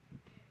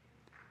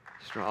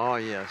 Oh,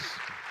 yes.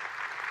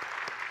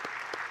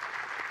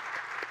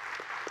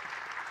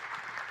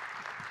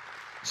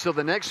 So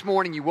the next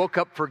morning you woke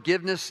up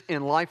forgiveness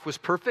and life was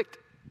perfect?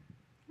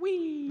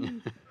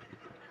 Whee!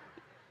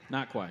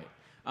 Not quite.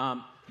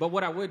 But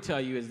what I would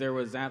tell you is there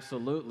was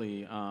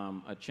absolutely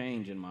a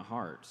change in my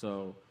heart.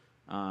 So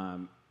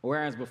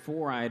whereas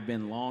before I had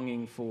been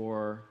longing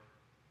for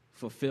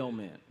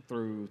fulfillment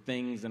through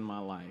things in my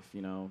life,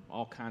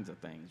 all kinds of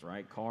things,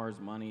 right? Cars,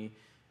 money,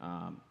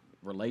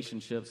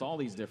 relationships, all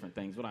these different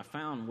things. What I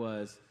found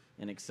was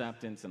an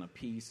acceptance and a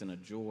peace and a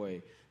joy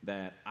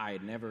that I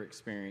had never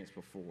experienced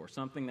before.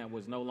 Something that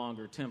was no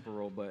longer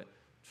temporal, but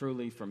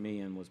truly for me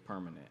and was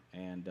permanent.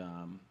 And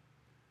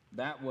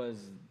that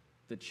was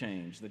the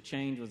change. The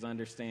change was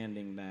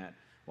understanding that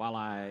while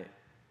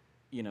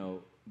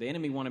the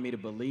enemy wanted me to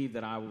believe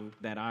that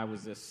I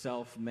was a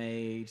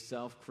self-made,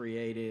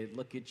 self-created,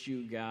 look at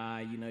you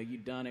guy,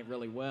 you've done it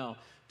really well,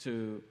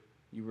 to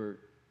you were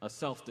a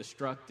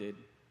self-destructed,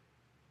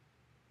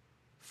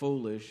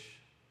 foolish,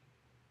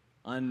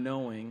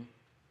 unknowing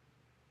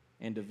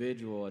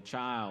individual, a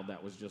child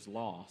that was just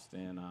lost,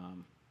 and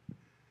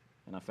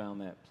I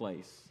found that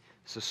place.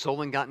 So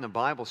Solon got in a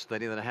Bible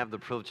study that I have the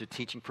privilege of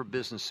teaching for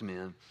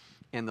businessmen,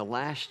 and the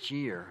last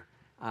year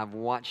I've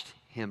watched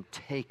him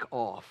take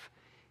off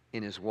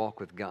in his walk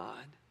with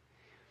God.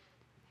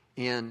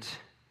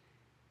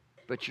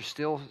 But you're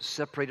still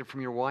separated from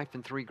your wife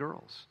and 3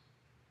 girls.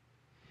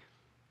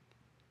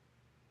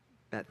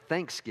 At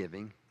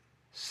Thanksgiving,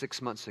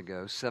 7 months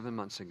ago,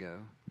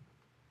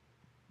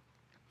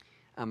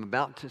 I'm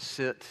about to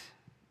sit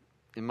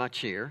in my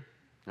chair.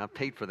 I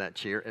paid for that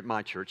chair at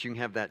my church. You can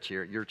have that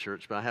chair at your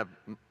church, but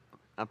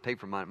I paid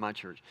for mine at my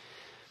church.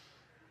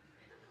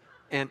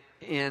 And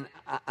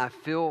I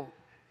feel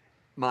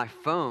my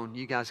phone.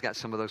 You guys got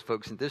some of those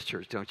folks in this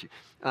church, don't you?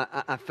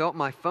 I felt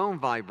my phone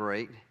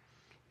vibrate,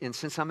 and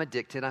since I'm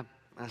addicted,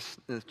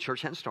 the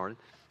church hadn't started.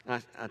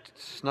 I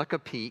snuck a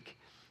peek,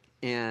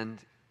 and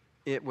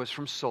it was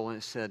from Solon.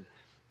 It said,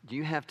 "Do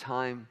you have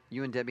time?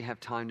 You and Debbie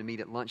have time to meet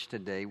at lunch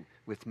today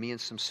with me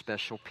and some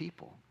special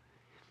people?"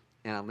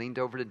 And I leaned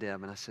over to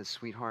Deb and I said,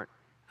 "Sweetheart,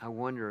 I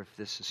wonder if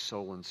this is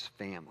Solon's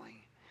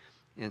family."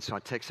 And so I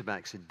texted back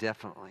and said,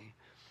 "Definitely."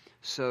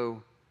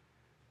 So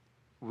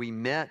we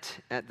met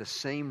at the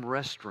same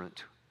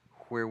restaurant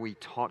where we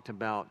talked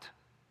about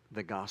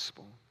the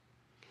gospel.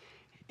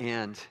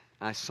 And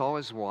I saw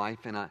his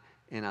wife, and I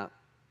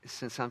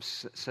since I'm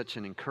such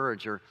an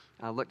encourager,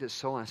 I looked at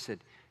Solon and I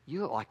said,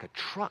 "You look like a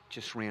truck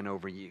just ran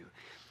over you."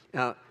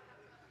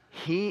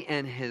 He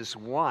and his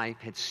wife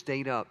had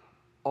stayed up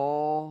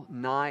all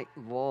night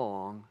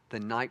long the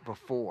night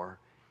before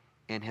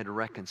and had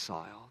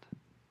reconciled.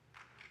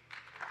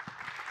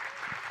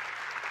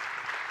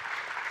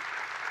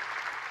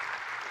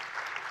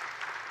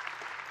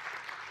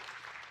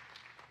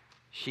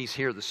 She's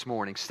here this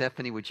morning.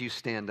 Stephanie, would you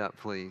stand up,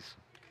 please?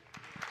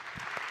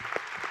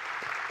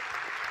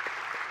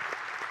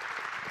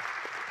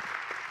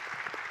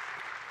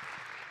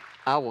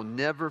 I will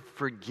never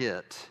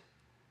forget.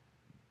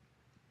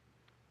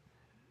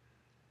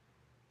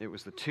 It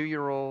was the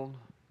 2-year-old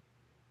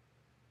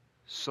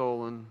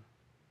Solon,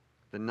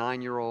 the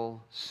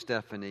 9-year-old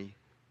Stephanie,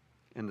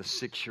 and the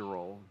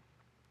 6-year-old.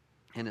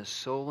 And as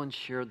Solon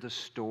shared the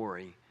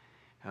story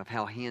of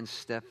how he and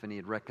Stephanie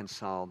had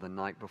reconciled the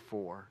night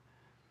before,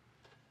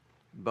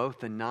 both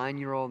the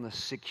 9-year-old and the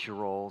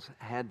 6-year-old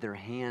had their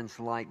hands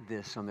like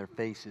this on their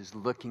faces,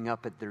 looking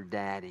up at their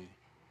daddy,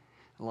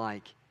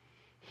 like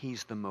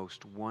he's the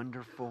most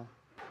wonderful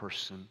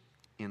person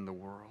in the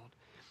world.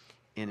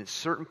 And at a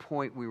certain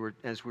point,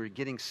 as we were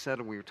getting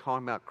settled, we were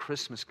talking about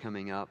Christmas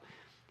coming up,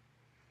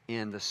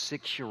 and the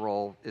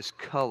 6-year-old is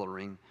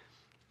coloring,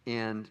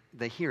 and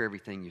they hear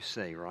everything you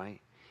say,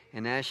 right?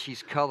 And as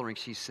she's coloring,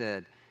 she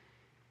said,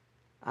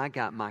 "I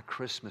got my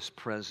Christmas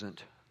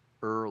present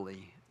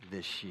early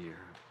this year."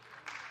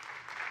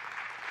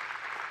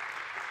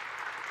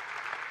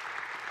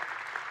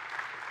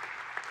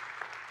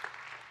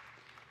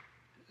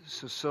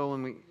 So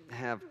Solon, we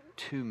have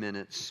 2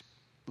 minutes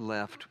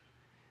left.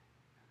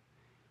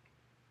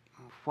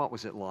 What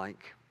was it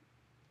like?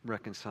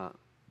 Reconcile.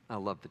 I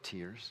love the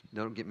tears.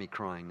 Don't get me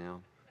crying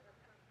now.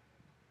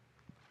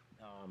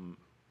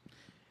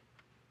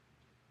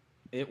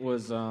 It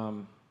was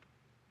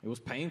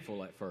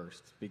painful at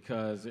first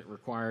because it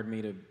required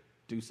me to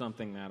do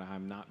something that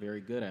I'm not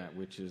very good at,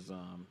 which is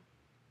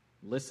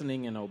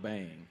listening and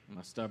obeying.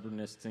 My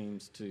stubbornness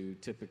seems to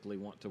typically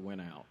want to win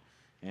out,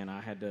 and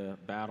I had to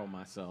battle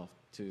myself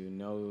to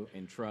know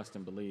and trust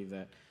and believe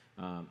that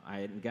I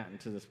hadn't gotten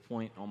to this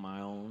point on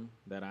my own,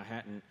 that I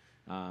hadn't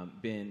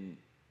been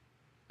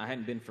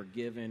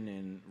forgiven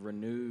and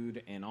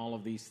renewed and all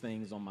of these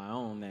things on my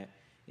own, that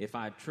if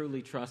I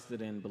truly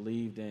trusted and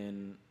believed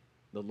in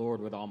the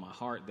Lord with all my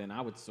heart, then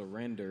I would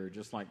surrender,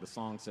 just like the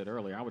song said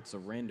earlier, I would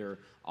surrender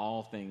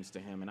all things to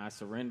him. And I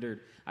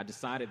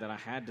decided that I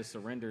had to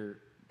surrender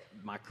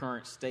my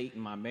current state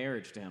in my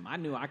marriage to him. I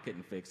knew I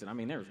couldn't fix it. I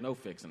mean, there was no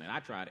fixing it. I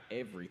tried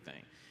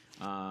everything.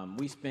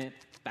 We spent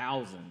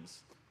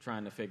thousands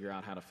trying to figure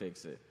out how to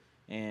fix it.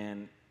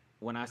 And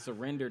when I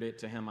surrendered it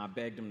to him, I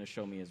begged him to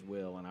show me his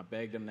will, and I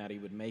begged him that he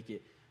would make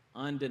it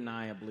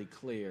undeniably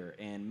clear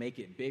and make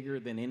it bigger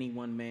than any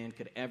one man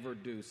could ever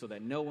do, so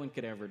that no one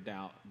could ever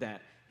doubt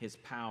that his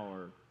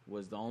power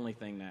was the only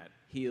thing that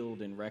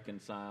healed and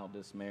reconciled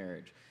this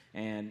marriage.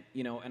 And,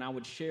 and I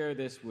would share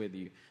this with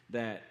you,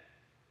 that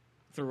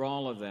through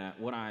all of that,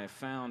 what I have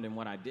found and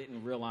what I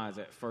didn't realize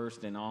at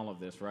first in all of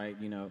this, right,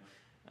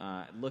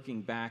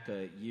 looking back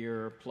a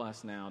year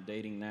plus now,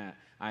 dating that,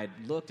 I had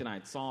looked and I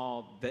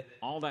saw that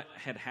all that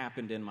had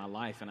happened in my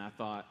life, and I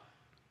thought,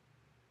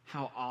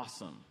 how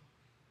awesome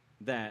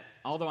that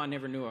although I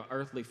never knew an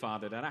earthly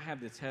father, that I had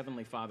this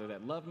heavenly Father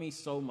that loved me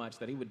so much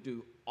that he would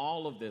do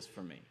all of this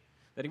for me,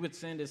 that he would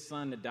send his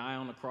son to die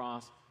on the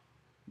cross,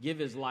 give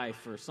his life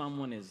for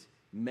someone as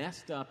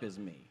messed up as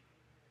me.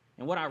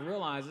 And what I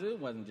realized is it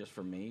wasn't just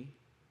for me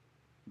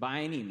by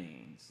any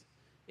means.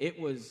 It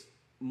was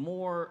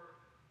more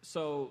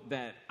so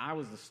that I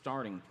was the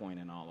starting point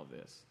in all of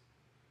this,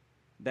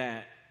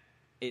 that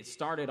it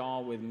started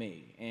all with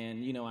me.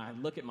 And, I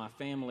look at my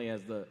family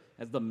as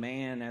the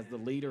man, as the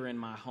leader in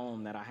my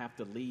home, that I have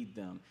to lead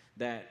them,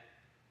 that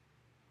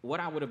what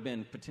I would have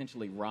been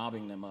potentially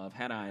robbing them of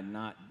had I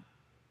not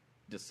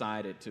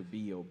decided to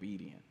be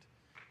obedient.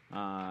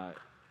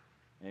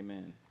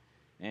 Amen.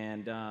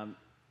 And,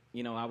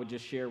 I would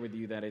just share with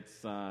you that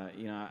it's,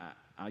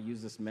 I'll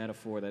use this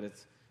metaphor that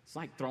it's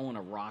like throwing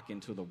a rock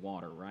into the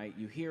water, right?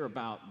 You hear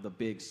about the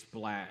big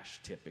splash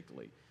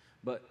typically,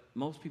 but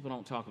most people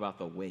don't talk about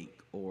the wake,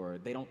 or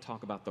they don't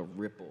talk about the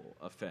ripple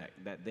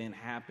effect that then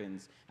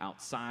happens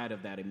outside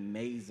of that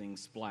amazing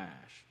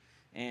splash.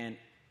 And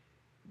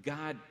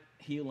God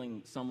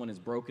healing someone as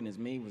broken as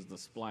me was the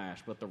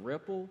splash, but the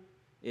ripple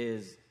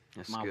is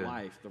my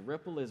life. The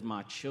ripple is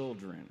my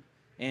children,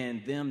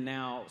 and them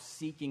now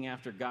seeking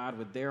after God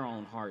with their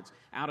own hearts,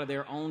 out of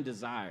their own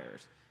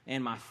desires.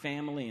 And my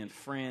family and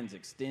friends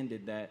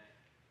extended that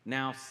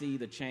now see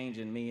the change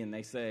in me, and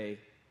they say,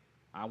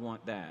 I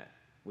want that.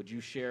 Would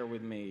you share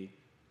with me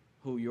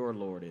who your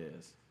Lord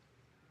is?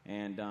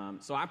 And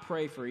so I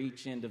pray for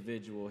each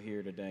individual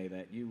here today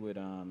that you would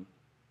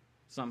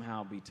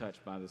somehow be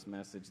touched by this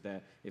message,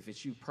 that if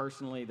it's you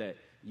personally, that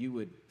you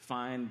would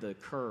find the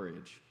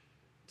courage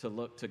to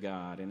look to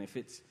God. And if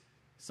it's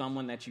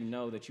someone that you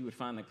know, that you would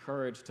find the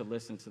courage to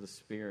listen to the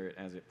Spirit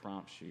as it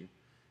prompts you.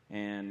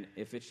 And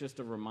if it's just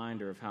a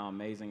reminder of how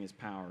amazing his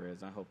power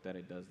is, I hope that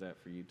it does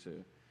that for you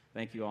too.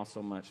 Thank you all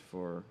so much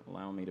for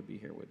allowing me to be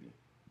here with you.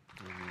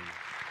 Amen.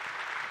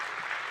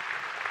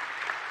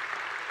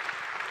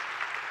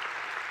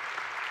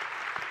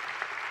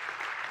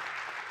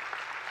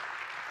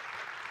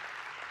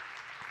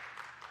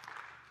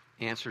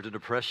 Answer to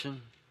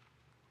depression,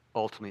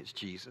 ultimately it's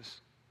Jesus.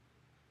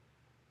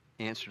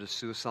 Answer to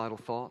suicidal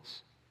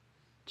thoughts,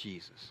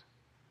 Jesus.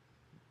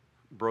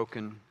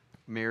 Broken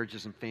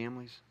marriages and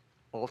families,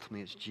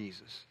 ultimately it's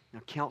Jesus. Now,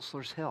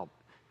 counselors help.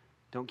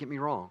 Don't get me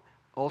wrong.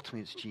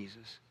 Ultimately it's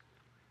Jesus.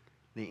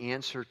 The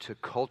answer to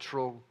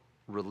cultural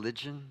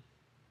religion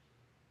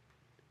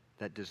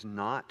that does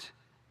not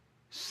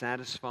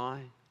satisfy,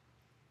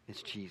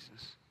 it's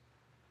Jesus.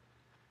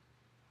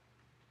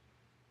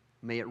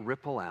 May it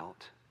ripple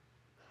out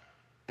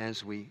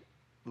as we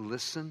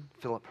listen.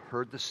 Philip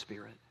heard the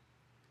Spirit.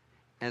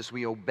 As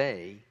we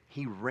obey,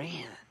 he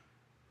ran.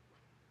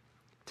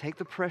 Take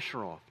the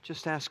pressure off.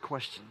 Just ask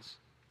questions.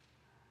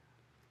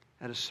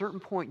 At a certain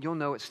point, you'll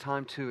know it's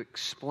time to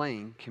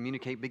explain,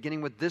 communicate,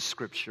 beginning with this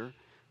scripture,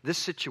 this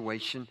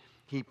situation.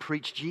 He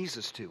preached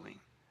Jesus to him.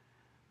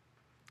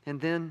 And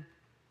then,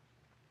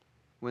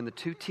 when the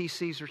two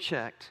TCs are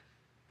checked,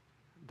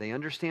 they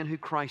understand who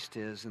Christ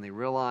is, and they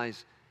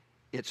realize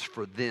it's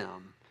for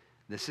them.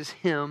 This is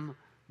him.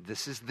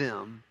 This is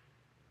them.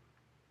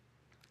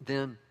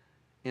 Then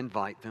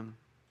invite them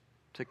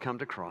to come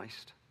to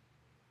Christ.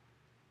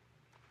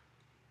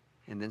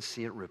 And then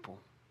see it ripple.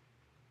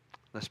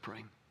 Let's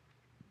pray.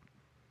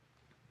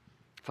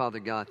 Father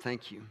God,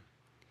 thank you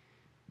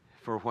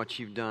for what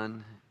you've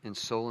done in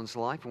Solon's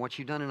life and what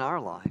you've done in our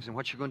lives and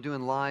what you're going to do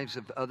in lives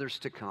of others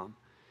to come.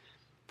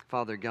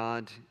 Father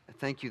God,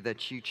 thank you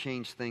that you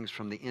change things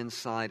from the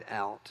inside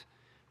out,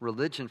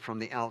 religion from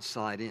the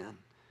outside in,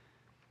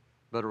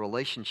 but a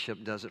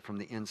relationship does it from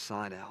the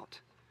inside out.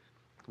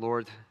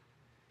 Lord,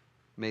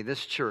 may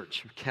this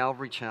church,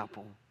 Calvary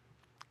Chapel,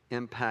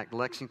 impact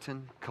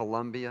Lexington,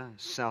 Columbia,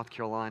 South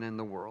Carolina, and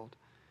the world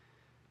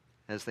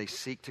as they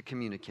seek to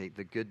communicate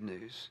the good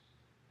news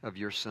of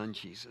your Son,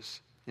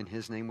 Jesus. In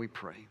his name we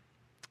pray.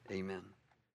 Amen.